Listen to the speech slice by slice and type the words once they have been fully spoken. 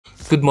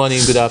Good morning,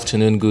 good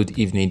afternoon, good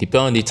evening.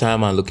 Depending on the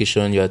time and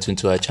location you are tuned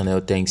to our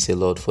channel, thanks a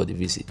lot for the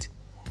visit.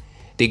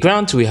 The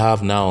grant we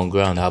have now on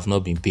ground have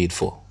not been paid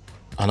for.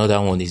 Another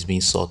one is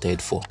being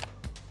sorted for.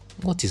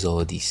 What is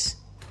all this?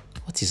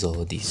 What is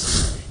all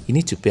this? You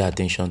need to pay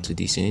attention to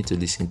this. You need to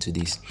listen to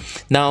this.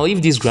 Now, if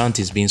this grant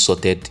is being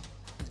sorted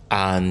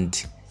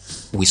and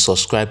we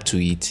subscribe to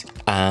it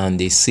and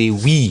they say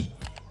we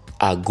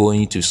are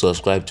going to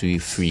subscribe to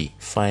it free,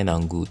 fine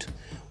and good.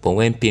 But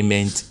when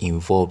it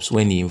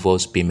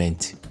involves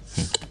payment,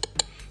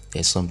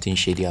 there's something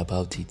shady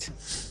about it.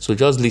 So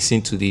just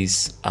listen to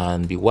this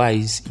and be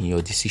wise in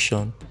your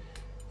decision.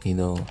 Be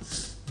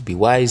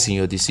wise in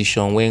your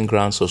decision. When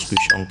grant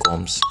subscription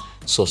comes,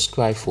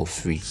 subscribe for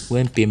free.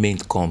 When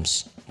payment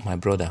comes, my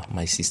brother,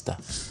 my sister,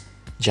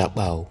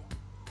 Jabao,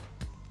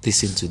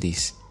 listen to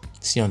this.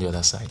 See you on the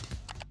other side.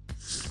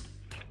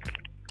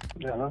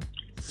 Yeah.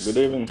 Good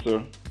evening,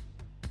 sir.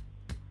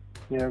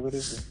 Yeah, good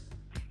evening.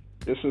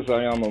 This is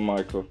Ayamo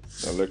Michael,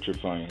 the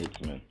electrifying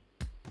hitman.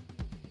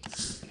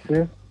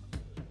 Yeah?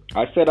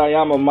 I said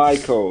Ayamo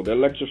Michael, the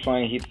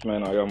electrifying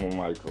hitman, Ayamo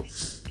Michael.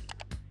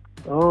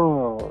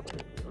 Oh,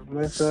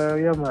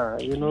 Mr. Yama,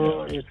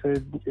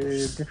 it's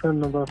a different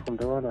number from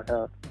the one I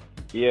have.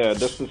 Yeah,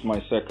 this is my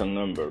second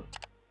number.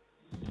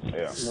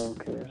 Yeah.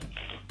 Okay.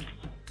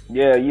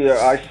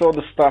 Yeah, I saw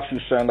the stuff you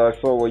sent. I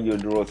saw what you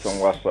wrote on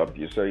WhatsApp.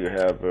 You say you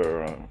have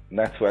a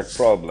network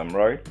problem,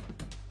 right?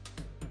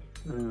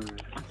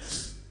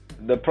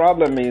 The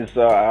problem is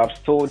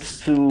I've told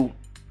two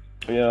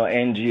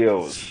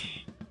NGOs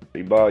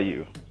about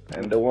you,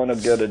 and they want to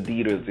get the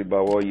details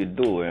about what you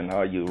do and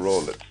how you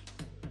roll it,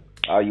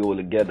 how you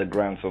will get the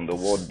grants from the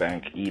World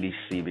Bank,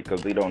 EDC,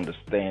 because they don't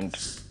understand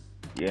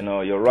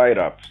your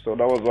write-up. So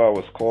that was why I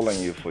was calling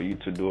you, for you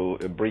to do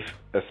a brief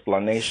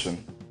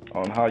explanation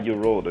on how you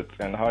roll it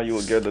and how you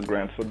will get the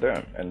grant for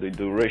them, and the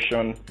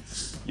duration,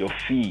 your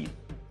fee,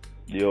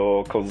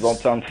 your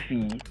consultant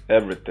fee,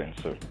 everything,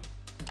 sir.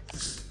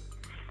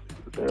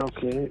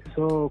 Okay,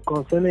 so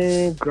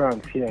concerning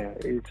grants here,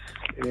 it's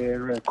a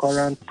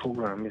recurrent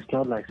program. It's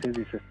not like say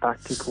it's a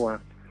static one.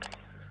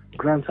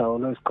 Grants are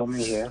always coming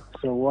here.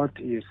 So what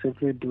you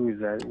simply do is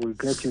that we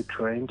get you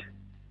trained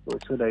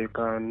so that you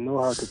can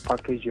know how to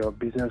package your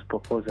business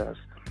proposals.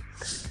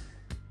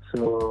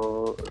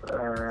 So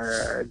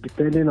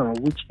depending on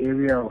which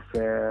area of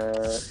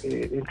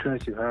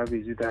interest you have,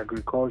 is it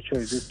agriculture,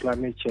 is it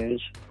climate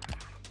change,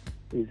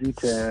 is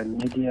it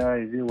media,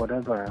 is it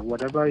whatever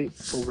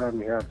program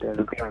you have, there's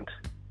a grant.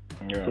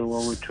 Yeah. So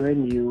when we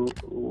train you,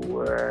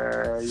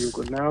 you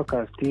now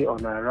can stay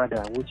on our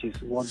radar, which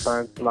is World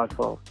Bank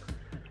platform,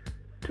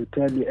 to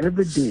tell you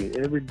every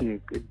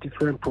day,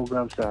 different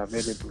programs are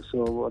available.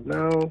 So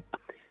now,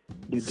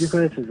 the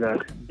difference is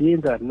that, being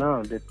that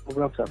now the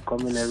programs are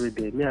coming every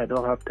day, I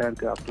don't have time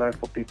to apply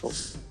for people.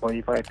 But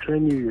if I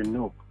train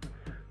you,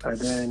 and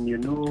then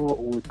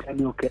we'll tell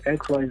you, okay,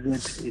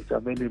 XYZ is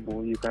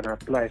available, you can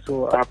apply.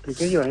 So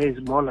application here is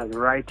more like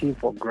writing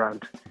for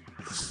grant.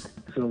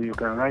 So you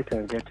can write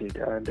and get it.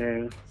 And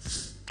then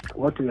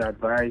what we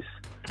advise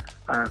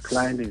our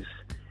client is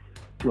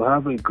to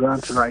have a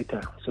grant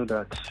writer, so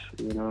that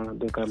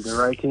they can be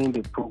writing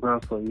the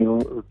program for you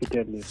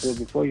repeatedly. So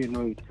before you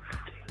know it,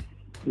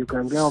 you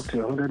can get up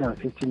to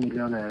 150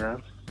 million naira,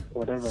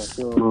 whatever.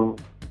 So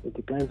it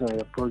depends on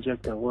your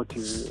project and what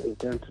you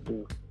intend to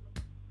do.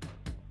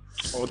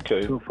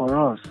 Okay. So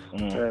for us,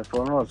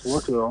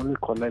 what we only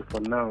collect for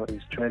now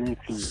is training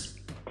fees.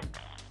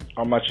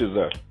 How much is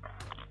that?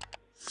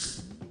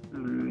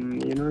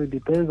 It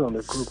depends on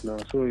the group now.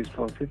 So it's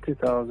from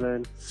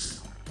 50,000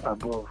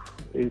 above.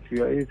 If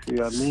you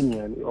are many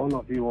and all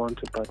of you want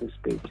to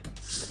participate,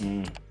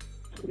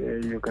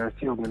 you can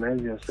still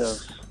organize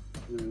yourselves.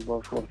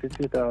 But from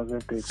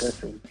 50,000 per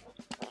person.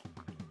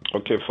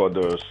 Okay, for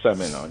the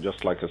seminar,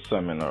 just like a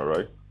seminar,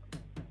 right?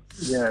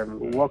 Yeah,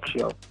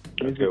 workshop.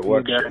 Okay,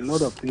 workshop. There are a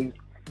lot of things.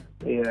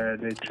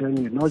 They train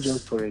you not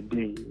just for a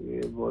day,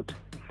 but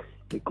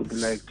it could be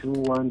like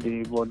 1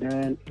 day. But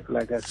then,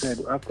 like I said,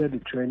 after the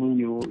training,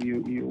 you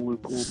will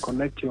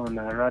connect you on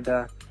a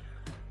radar,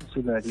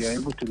 so that you are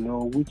able to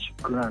know which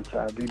grants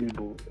are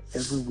available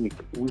every week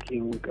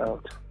in, week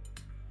out.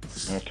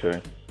 Okay.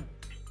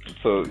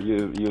 So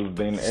you've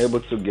been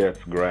able to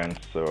get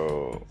grants,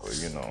 so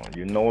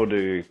you know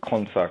the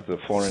contact the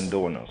foreign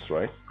donors,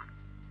 right?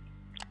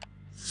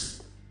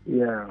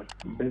 Yeah,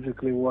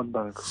 basically World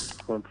Bank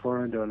from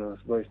foreign donors,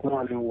 but it's not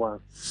only one.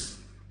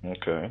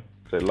 Okay,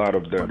 it's a lot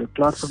of them. But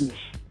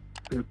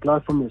the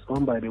platform is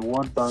owned by the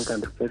World Bank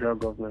and the federal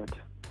government.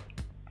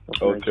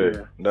 Okay,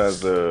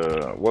 that's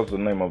what's the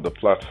name of the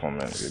platform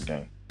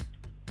again?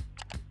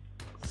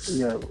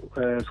 Yeah,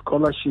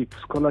 scholarship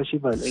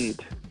and aid.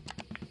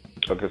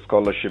 Okay,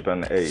 scholarship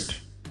and aid.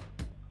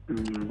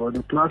 But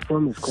the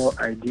platform is called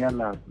Idea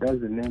Lab. That's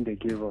the name they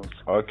gave us.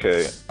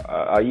 Okay,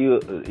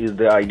 is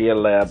the Idea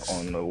Lab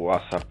on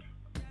WhatsApp,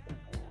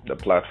 the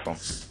platform?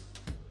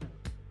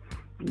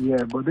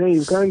 Yeah, but then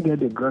you can't get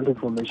the grant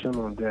information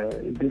on there.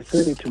 They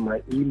send it to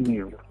my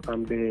email.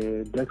 I'm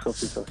the desk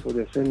officer, so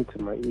they send it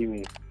to my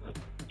email.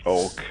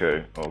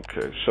 Okay,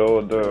 okay.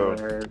 So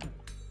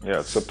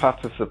to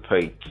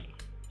participate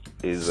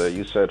is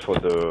you said for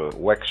the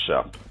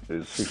workshop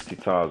is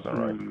 50,000,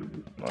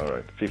 right? All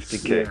right,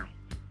 50K.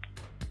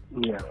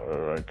 Yeah. All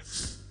right.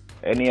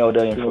 Any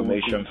other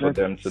information for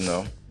them to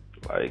know?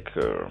 Like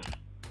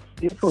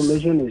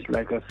information is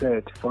like I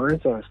said. For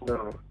instance,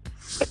 now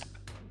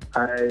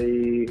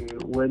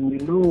when you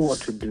know what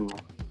to do,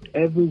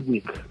 every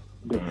week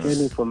they send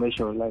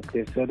information like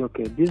they said,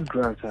 okay, these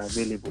grants are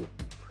available.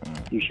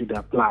 You should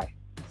apply.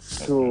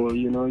 So, if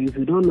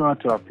you don't know how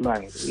to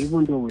apply,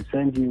 even though we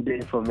send you the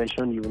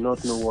information, you will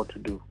not know what to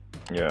do.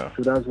 Yeah.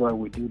 So that's why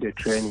we do the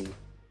training.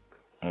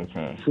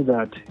 Okay. So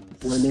that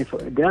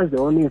that's the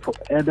only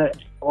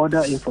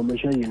other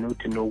information you need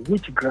to know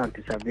which grant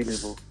is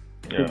available.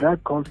 Yeah. So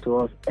that comes to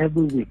us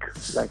every week,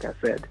 like I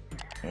said.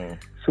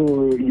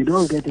 So you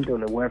don't get it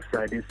on the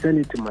website. They send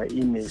it to my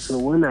email. So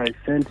when I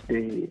send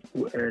the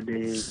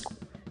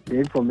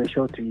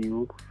information to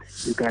you,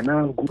 you can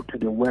now go to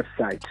the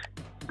website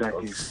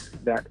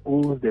that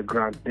owns the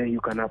grant. Then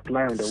you can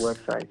apply on the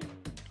website.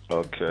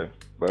 Okay,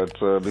 but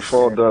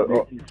before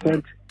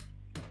that,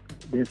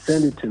 they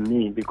send it to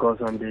me because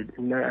I'm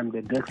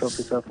the desk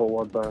officer for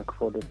World Bank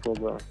for the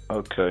program.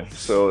 Okay,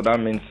 so that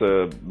means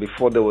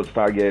before they will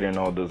start getting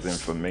all those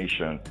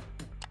information,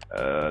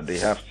 they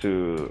have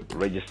to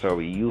register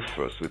with you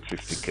first with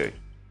 50K.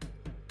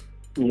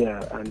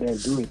 Yeah, and then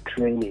do a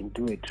training.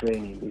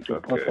 It's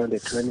important the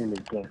training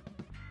is there.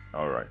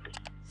 All right.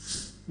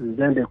 And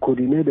then the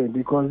coordinator,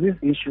 because this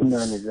issue now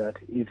is that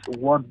it's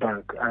World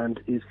Bank and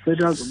it's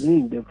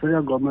the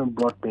federal government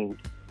brought things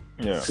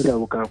so that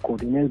we can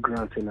coordinate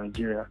grants in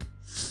Nigeria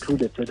through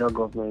the federal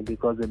government,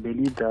 because they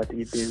believe that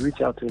if they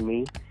reach out to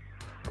me,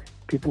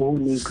 people who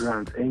need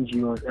grants,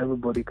 NGOs,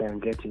 everybody can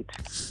get it.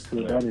 So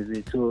that is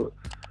it. So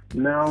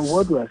now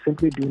what we are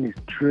simply doing is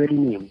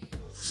training,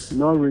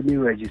 not really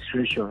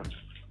registration.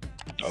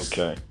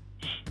 Okay,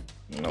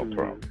 no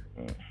problem.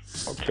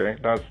 Okay,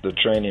 that's the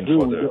training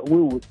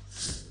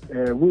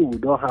we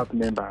don't have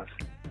members.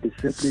 It's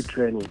simply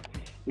training.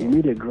 You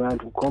need a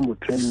grant, will come to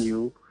train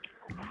you.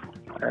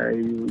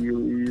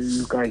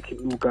 You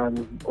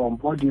can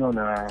onboard you on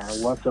a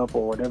WhatsApp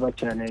or whatever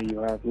channel you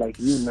have. Like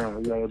you now,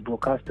 you are a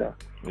broadcaster.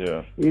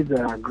 Yeah. If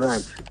there are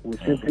grants, we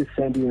simply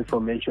send you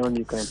information.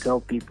 You can tell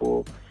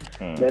people,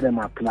 let them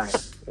apply.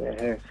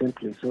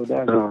 Simply. So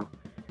that's all.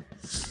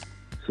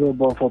 So,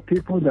 but for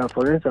people that,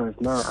 for instance,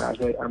 now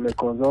I'm a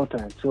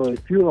consultant. So a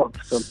few of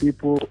some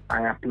people,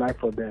 I apply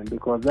for them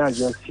because that's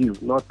just few,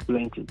 not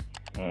plenty.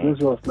 This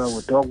was now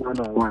we talk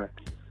one-on-one.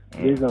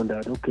 Based on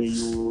that, okay,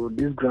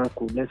 this grant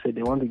could, let's say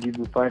they want to give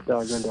you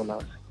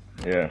 $5,000.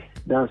 Yeah.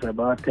 That's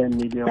about 10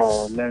 million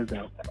or less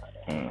than.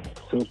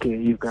 So okay,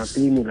 you can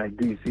pay me like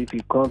this if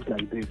it comes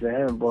like this.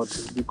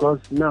 But because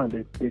now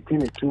the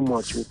thing is too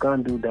much, we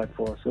can't do that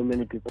for so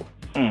many people.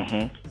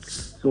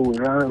 So we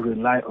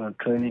rely on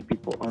training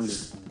people only.